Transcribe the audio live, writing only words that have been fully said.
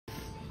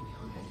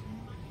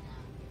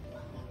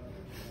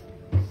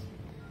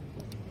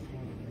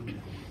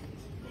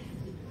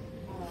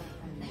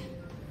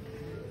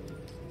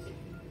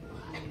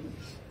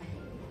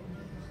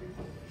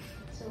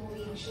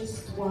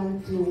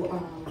want to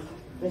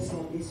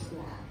present this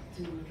plaque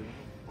to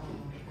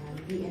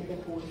me and the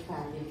whole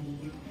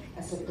family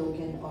as a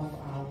token of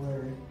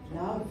our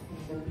love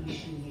and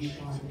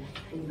appreciation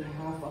in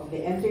behalf of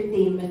the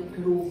entertainment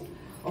crew,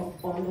 of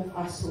all of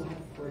us who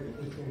have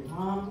worked with your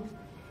mom,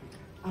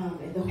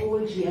 and the whole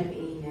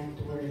GMA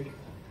network.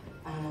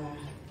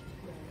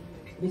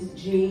 Ms.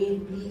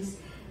 Jane, please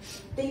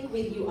take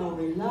with you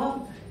our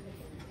love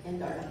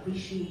and our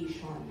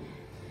appreciation.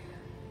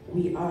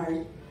 We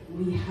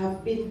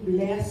have been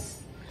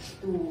blessed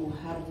to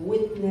have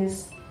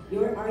witnessed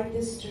your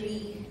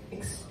artistry,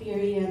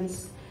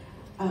 experience,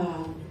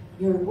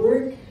 your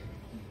work,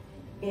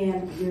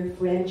 and your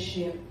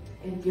friendship,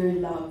 and your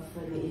love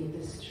for the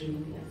industry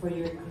and for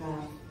your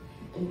craft.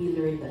 And we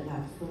learned a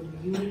lot from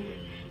you.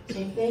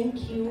 So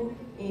thank you,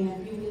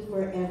 and you will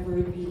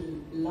forever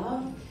be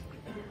loved,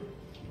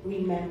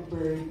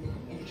 remembered,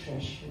 and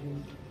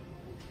treasured.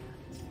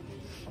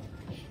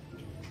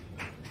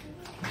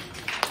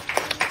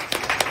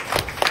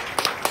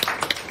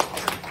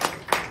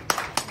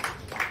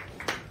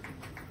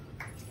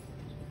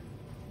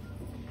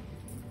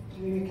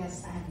 We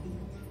request Andy.